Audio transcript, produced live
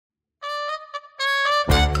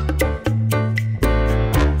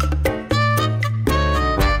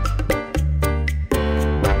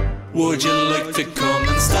Would you like to come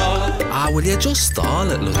and stall it? Will you just stall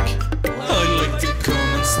it, look? I'd like to come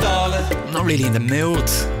and stall it. I'm not really in the mood.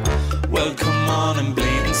 Well, come on and bleed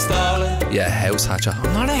and stall it. Yeah, house hatcher.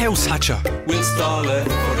 I'm not a house hatcher. We'll stall it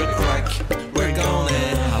for the crack. We're gonna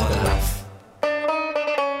have a laugh.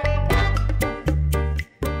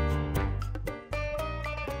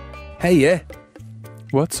 Hey, yeah.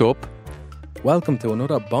 What's up? Welcome to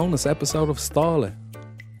another bonus episode of Stall It.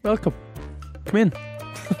 Welcome. Come in.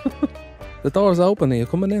 The door's open. Are you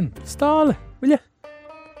coming in? Stall it, will you?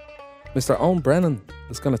 Mr. Owen Brennan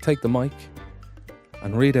is going to take the mic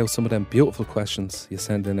and read out some of them beautiful questions you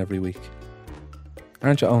send in every week.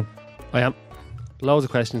 Aren't you, Owen? I am. Loads of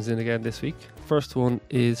questions in again this week. First one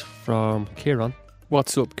is from Kieran.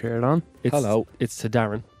 What's up, Kieran? Hello. It's to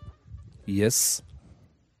Darren. Yes.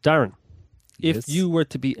 Darren, Yes. if you were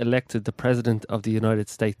to be elected the President of the United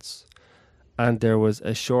States and there was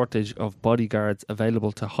a shortage of bodyguards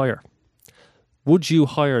available to hire, would you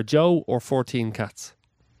hire Joe or 14 cats?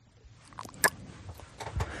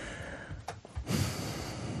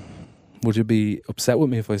 Would you be upset with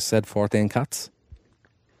me if I said 14 cats?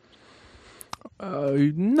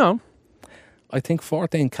 No. I think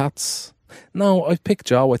 14 cats... No, I'd pick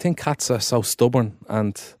Joe. I think cats are so stubborn,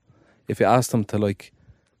 and if you ask them to, like,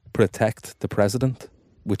 protect the president,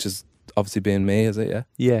 which is obviously being me, is it, yeah?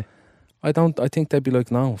 Yeah. I think they'd be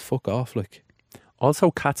like, no, fuck off, like. Also,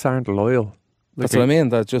 cats aren't loyal. That's what I mean,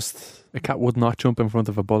 they're just... A cat would not jump in front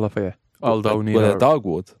of a bullet for you. Although well, a dog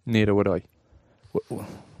would. Neither would I.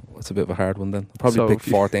 It's a bit of a hard one then. I'd probably So pick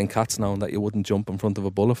 14 cats now that you wouldn't jump in front of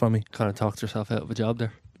a bullet for me. Kind of talked yourself out of a job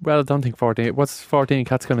there. Well, I don't think 14... What's 14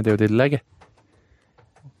 cats going to do? They'd leg it.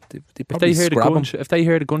 They If probably they, scrap 'em. if they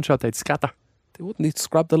hear the gunshot, they'd scatter. They wouldn't need to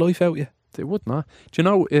scrap the life out of you. They would not. Do you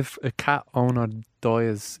know if a cat owner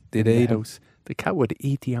dies They'd in the eat 'em. house, the cat would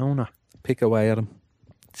eat the owner. Pick away at them.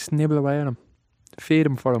 Just nibble away at him. Feed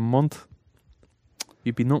him for a month.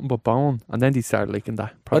 You'd be nothing but bone. And then he'd start licking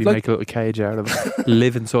that. Probably like- make a little cage out of it.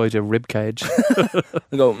 Live inside your rib cage.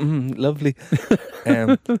 I go, lovely.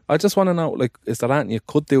 I just want to know, like, is there anything you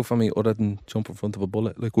could do for me other than jump in front of a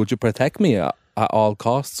bullet? Like, would you protect me at all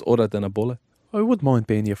costs other than a bullet? I wouldn't mind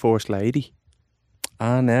being your first lady.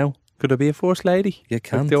 Now Could I be a first lady? you Like,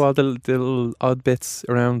 can't. do all the little odd bits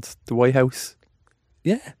around the White House.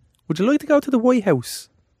 Yeah, Would you like to go to the White House?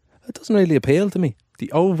 it doesn't really appeal to me.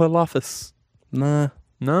 The Oval Office? Nah,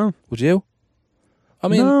 No. would you? I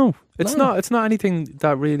mean, no. It's no. not. It's not anything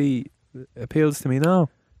that really appeals to me. No.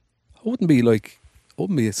 it wouldn't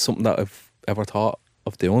be something that I've ever thought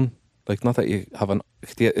of doing. Like, not that you haven't.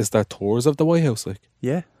 Is there tours of the White House? Like,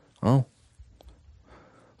 Yeah. oh,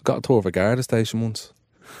 I got a tour of a Garda station once.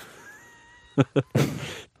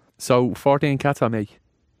 So 14 cats on me.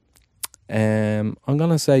 I'm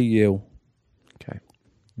gonna say you. Okay.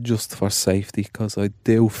 Just for safety, because I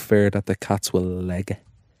do fear that the cats will leg it.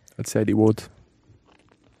 I'd say they would.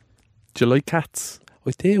 Do you like cats?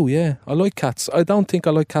 I do, yeah. I like cats. I don't think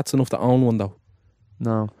I like cats enough to own one though.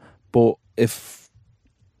 No. But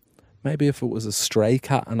maybe if it was a stray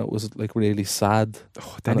cat and it was like really sad.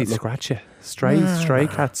 Oh, then And he'd it look- scratch you. Stray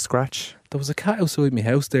cats scratch. There was a cat outside my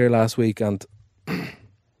house there last week, and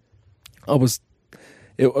it was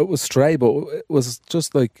stray, but it was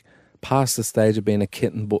just like past the stage of being a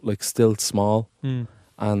kitten, but like still small.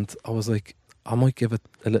 And I was like, I might give it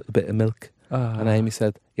a little bit of milk. And Amy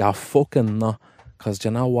said, "You're fucking not, because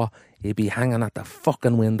you know what? You'd be hanging at the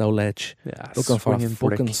fucking window ledge Yeah, looking for swinging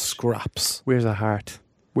fucking brick. scraps." Where's our heart?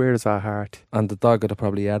 Where's our heart? And the dog would have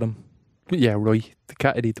probably had him. Yeah, right. The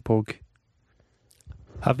cat would eat the pug.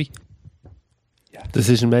 Happy? Yeah.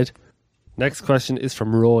 Decision made. Next question is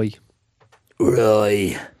from Roy.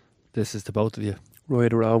 Roy. This is to both of you. Roy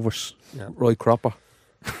the Rovers. Roy Cropper.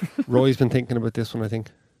 Roy's been thinking about this one, I think.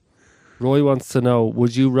 Roy wants to know,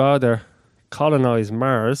 would you rather colonise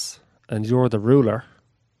Mars and you're the ruler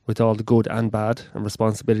with all the good and bad and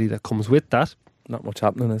responsibility that comes with that? Not much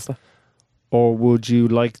happening, is there? Or would you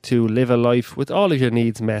like to live a life with all of your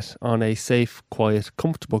needs met on a safe, quiet,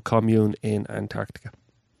 comfortable commune in Antarctica?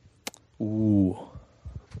 Ooh.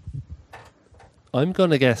 I'm going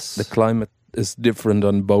to guess... The climate is different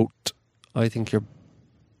on both. I think you're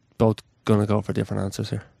both going to go for different answers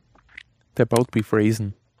here. They'd both be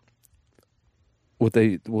freezing.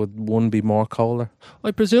 Would one be more colder?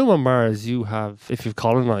 I presume on Mars you have, if you've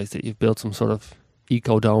colonised it, you've built some sort of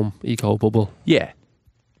eco-dome, eco-bubble. Yeah.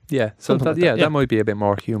 Yeah. So Something that, like that, yeah, yeah. that might be a bit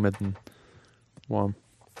more humid and warm.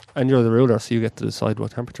 And you're the ruler, so you get to decide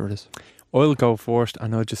what temperature it is. I'll go first,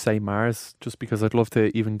 and I'll just say Mars, just because I'd love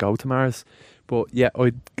to even go to Mars. But yeah,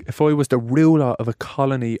 if I was the ruler of a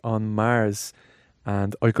colony on Mars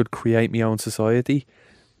and I could create my own society,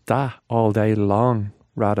 that all day long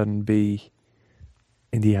rather than be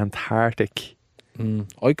in the Antarctic.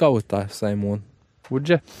 I'd go with that same one. Would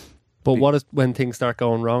you? But what is when things start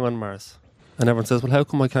going wrong on Mars? And everyone says, well, how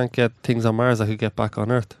come I can't get things on Mars I could get back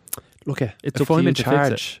on Earth? Look, It's if up to I'm you in to fix it.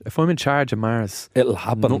 charge, if I'm in charge of Mars, It'll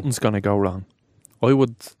happen. nothing's gonna go wrong.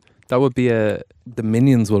 That would be a The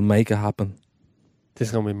minions will make it happen. This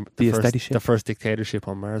is going to Be be a steady ship. the first dictatorship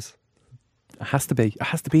on Mars. It has to be. It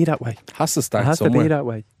has to be that way. Has to It start has to somewhere. be that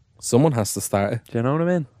way. Someone has to start it. Do you know what I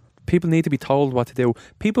mean? People need to be told what to do.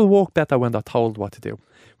 People work better when they're told what to do.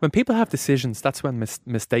 When people have decisions, that's when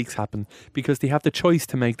mistakes happen because they have the choice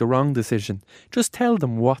to make the wrong decision. Just tell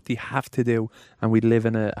them what they have to do, and we live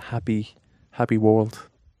in a happy world.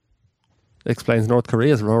 Explains North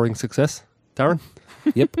Korea's roaring success. Darren?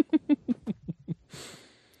 Yep.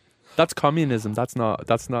 That's communism.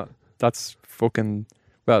 That's fucking.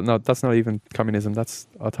 Well, no, that's not even communism. That's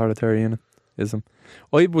authoritarianism.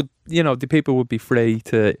 The people would be free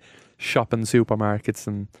to shop in supermarkets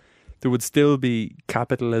and there would still be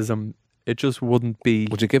capitalism. It just wouldn't be.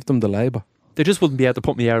 Would you give them the labour? They just wouldn't be able to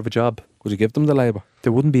put me out of a job. Would you give them the labour?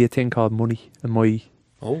 There wouldn't be a thing called money, and my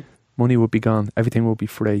money would be gone. Everything would be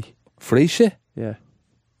free. Free shit? Yeah,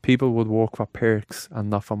 people would work for perks and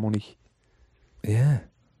not for money. Yeah.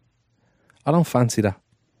 I don't fancy that.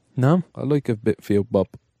 No, I like a bit for you, Bob.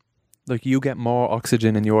 like you get more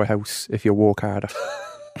oxygen in your house if you work harder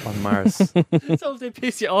on Mars. So if they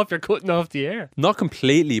piss you off, you're cutting off the air. Not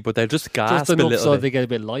completely, but they'll just gasp Just a enough little so bit. they get a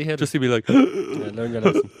bit lightheaded. Just to be like, Yeah, learn your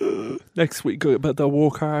lesson. next week I better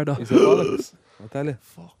work harder. Is it bollocks? I'll tell you.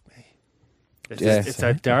 Fuck me. It's, Yes. it's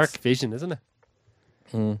a dark vision, isn't it?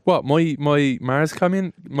 What, my Mars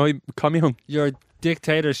commune? My commune? Your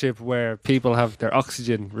dictatorship where people have their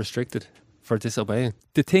oxygen restricted for disobeying.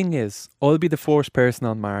 The thing is, I'll be the first person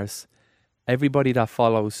on Mars. Everybody that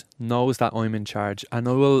follows knows that I'm in charge, and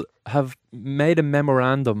I will have made a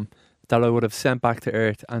memorandum that I would have sent back to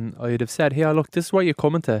Earth, and I'd have said, "Here, look, this is what you're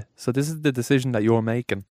coming to. So this is the decision that you're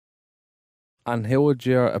making." And who would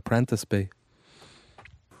your apprentice be?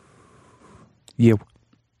 You,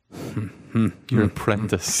 your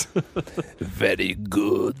apprentice. Very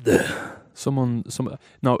good.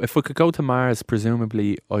 No, if we could go to Mars,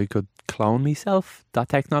 presumably I could clone myself. That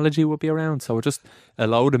technology would be around. So just a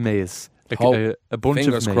load of maze, a bunch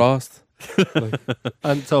Fingers of me. crossed.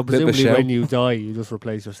 And so Bit of a presumably shell. when you die, you just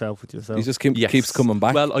replace yourself with yourself. He just Yes. keeps coming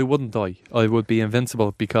back. Well, I wouldn't die. I would be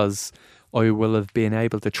invincible because I will have been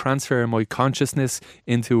able to transfer my consciousness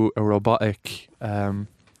into a robotic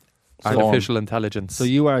artificial intelligence. So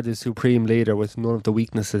you are the supreme leader with none of the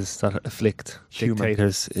weaknesses that afflict Human.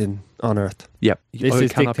 dictators on Earth. Yep. This I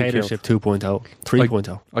is cannot be dictatorship killed. 2.0,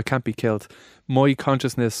 3.0. I can't be killed. My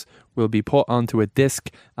consciousness will be put onto a disc,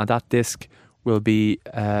 and that disc will be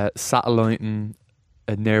satelliting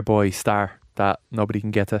a nearby star that nobody can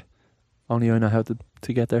get to. Only I know how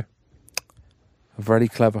to get there. Very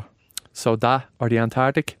clever. So that or the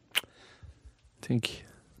Antarctic. I think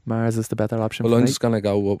Mars is the better option Well, for I'm me. just going to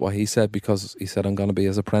go with what he said because he said I'm going to be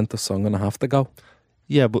his apprentice, so I'm going to have to go.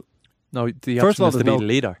 Yeah, but No, the First option of all, is to there's be no-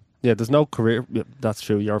 leader. yeah, there's no career. Yeah, that's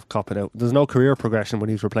true. You're copping out. There's no career progression when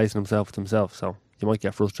he's replacing himself with himself. So you might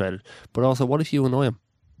get frustrated. But also, what if you annoy him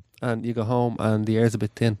and you go home and the air's a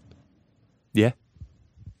bit thin? Yeah.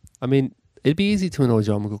 I mean, it'd be easy to annoy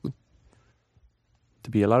John McGuckin. To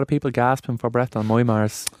be a lot of people gasping for breath on my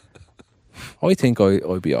Mars. I think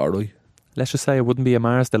I'd be alright. Let's just say it wouldn't be a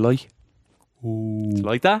Mars delight. Do you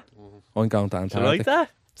like that? I'm going to Do you Antarctic. like that?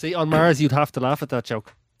 See, on Mars, you'd have to laugh at that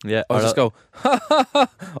joke. Yeah. I'll just go,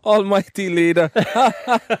 almighty leader.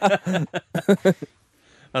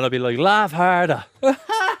 And I'll be like, laugh harder.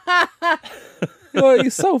 Oh,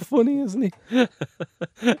 he's so funny, isn't he?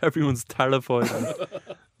 Everyone's terrified.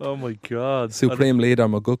 Oh my God. Supreme leader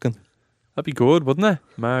McGuckin. That'd be good, wouldn't it?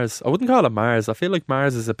 Mars. I wouldn't call it Mars. I feel like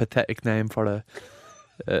Mars is a pathetic name for a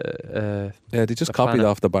Yeah, they just A copied planet.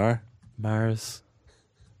 off the bar. Mars.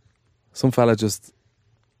 Some fella just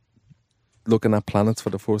looking at planets for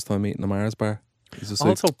the first time eating a Mars bar. He's just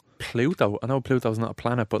Also, Pluto. I know Pluto's not a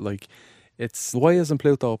planet, but like, it's like, why isn't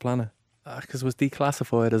Pluto a planet? because it was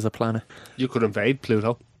declassified as a planet. You could invade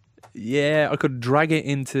Pluto. Yeah, I could drag it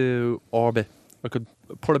into orbit. I could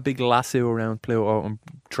put a big lasso around Pluto and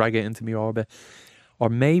drag it into my orbit. Or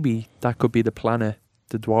maybe that could be the planet,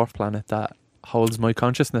 the dwarf planet that holds my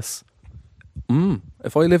consciousness.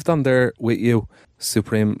 If I lived on there with you,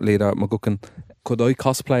 Supreme Leader McGuckin, could I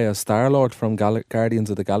cosplay as Star-Lord from Guardians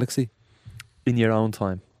of the Galaxy? In your own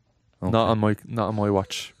time. Okay. Not on my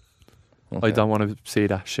watch. Okay. I don't want to see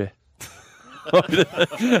that shit.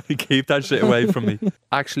 Keep that shit away from me.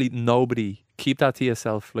 Actually, nobody Keep that to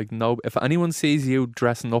yourself. Like, no, if anyone sees you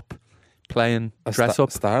dressing up, playing dress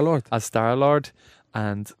up Star-Lord. as Star-Lord,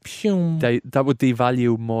 and Pew, that would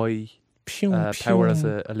devalue my pew, power as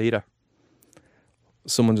pew. a leader.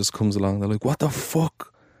 Someone just comes along, they're like, what the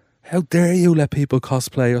fuck? How dare you let people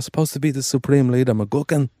cosplay? You're supposed to be the supreme leader,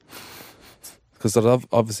 McGuckin. Because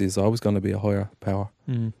obviously it's always going to be a higher power.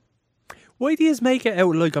 Why do you make it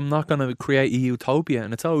out like I'm not going to create a utopia,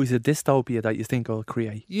 and it's always a dystopia that you think I'll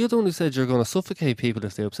create? You're the one who said you're going to suffocate people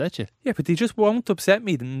if they upset you. Yeah, but they just won't upset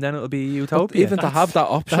me, and then it'll be a But utopia. even to have that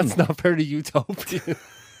option. That's not very utopian.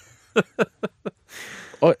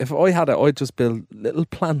 If I had it, I'd just build little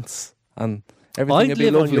plants and everything I'd would be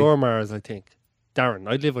live on lovely. your Mars, I think. Darren,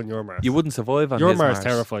 I'd live on your Mars. You wouldn't survive on your his Mars Mars.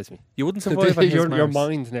 terrifies me. You wouldn't survive on his your Mars.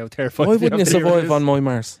 mind now terrifies Why me. wouldn't you after hearing survive this. on my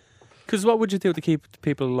Mars? Because what would you do to keep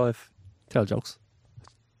people alive? Tell jokes.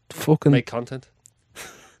 Fucking Make content.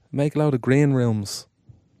 make a load of green rooms.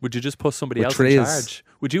 Would you just put somebody With else trees. in charge?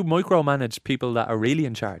 Would you micromanage people that are really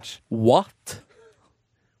in charge? What?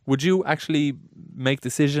 Would you actually make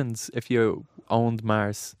decisions if you owned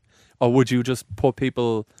Mars? Or would you just put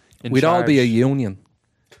people in We'd charge? all be a union.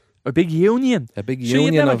 A big union. A big Sure, you'd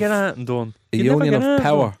union never of get anything done. a You'd never union get of anything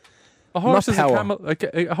power. done. A horse Not is a power. camel.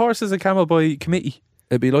 A horse is a camel by committee.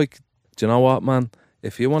 It'd be like, do you know what, man?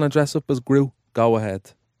 If you want to dress up as Gru, go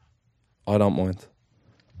ahead. I don't mind.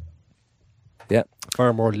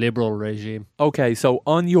 Far more liberal regime. Okay, so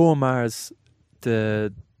on your Mars,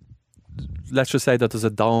 let's just say that there's a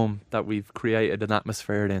dome that we've created an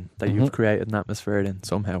atmosphere in, that you've created an atmosphere in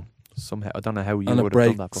somehow. I don't know how you And would it have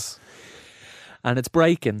done that. breaks. And it's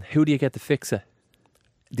breaking. Who do you get to fix it?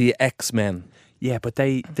 The X-Men. Yeah, but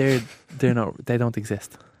they're not. They don't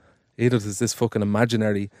exist. Either there's this fucking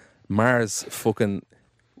imaginary Mars fucking...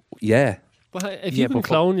 Yeah. But if Yeah, you can but-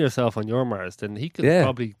 clone yourself on your Mars, then he could Yeah.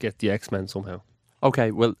 probably get the X-Men somehow.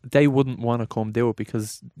 Okay, well they wouldn't want to come do it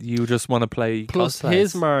because you just want to play. Plus, cosplays.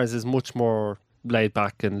 his Mars is much more laid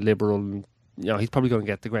back and liberal. And, you know, he's probably going to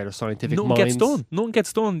get the greater scientific Nothing minds. gets done. Nothing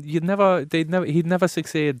gets done. He'd never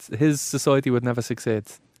succeed. His society would never succeed.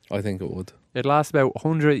 I think it would. It lasts about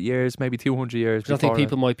 100 years, maybe 200 years. Do you think before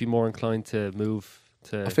people might be more inclined to move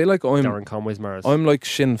to I feel like Darren Conway's Mars? I'm like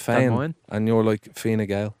Sinn than Féin mine. and you're like Fine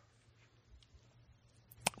Gael.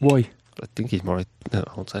 Why? I think he's more. No,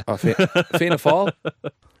 I won't say. Oh, Fianna Fáil.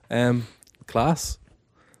 Class.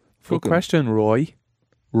 Good Fucking question, Roy.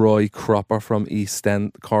 Roy Cropper from East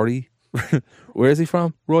End. Corrie. Where is he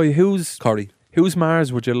from? Roy, whose Corrie.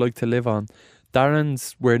 Mars would you like to live on?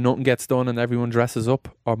 Darren's, where nothing gets done and everyone dresses up,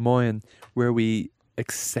 or mine, where we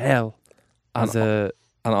excel as And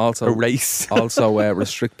a also race?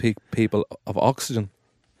 restrict people of oxygen.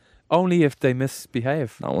 Only if they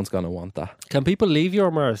misbehave. No one's going to want that. Can people leave your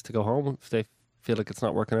Mars to go home if they feel like it's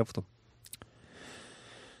not working out for them?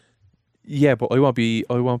 Yeah, but I won't be.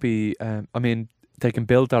 I mean, they can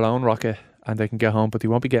build their own rocket and they can get home, but they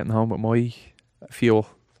won't be getting home with my fuel.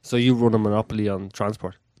 So you run a monopoly on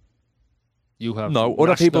transport. You have No,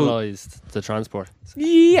 other people- nationalised the transport.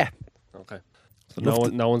 Yeah. Okay. So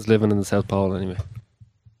Love no one's living in the South Pole anyway.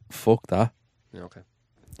 Fuck that. Yeah, okay.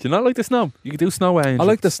 Do you not like the snow? You can do snow angels. I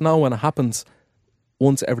like the snow when it happens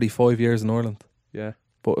once every 5 years in Ireland. Yeah.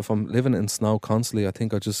 But if I'm living in snow constantly, I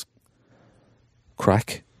think I just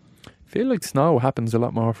crack. I feel like snow happens a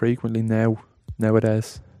lot more frequently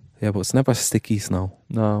nowadays. Yeah, but it's never sticky snow.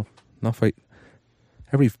 No. Not for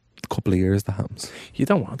every couple of years that happens. You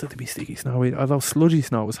don't want it to be sticky snow. Although sludgy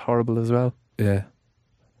snow was horrible as well. Yeah.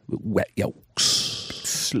 Wet yolks.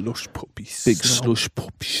 Slush puppies. Big slush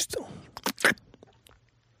puppies.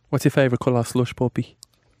 What's your favourite colour slush puppy?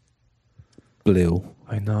 Blue.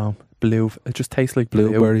 I know. Blue. It just tastes like blue.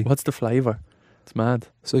 Blueberry. What's the flavour? It's mad.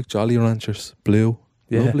 It's like Jolly Ranchers. Blue.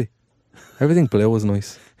 Yeah. Lovely. Everything blue is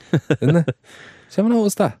nice. Isn't it? Has you ever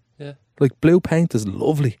noticed that? Yeah. Like blue paint is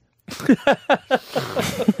lovely.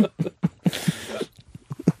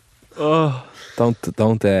 Oh.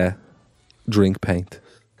 Don't drink paint.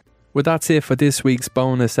 Well, that's it for this week's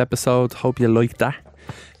bonus episode. Hope you liked that.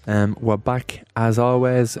 We're back as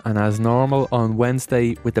always and as normal on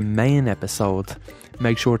Wednesday with the main episode.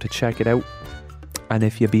 Make sure to check it out. And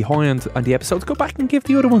if you're behind on the episodes, go back and give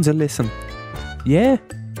the other ones a listen. Yeah,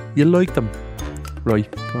 you like them. Right,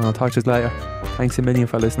 come on, I'll talk to you later. Thanks a million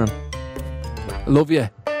for listening. Love you.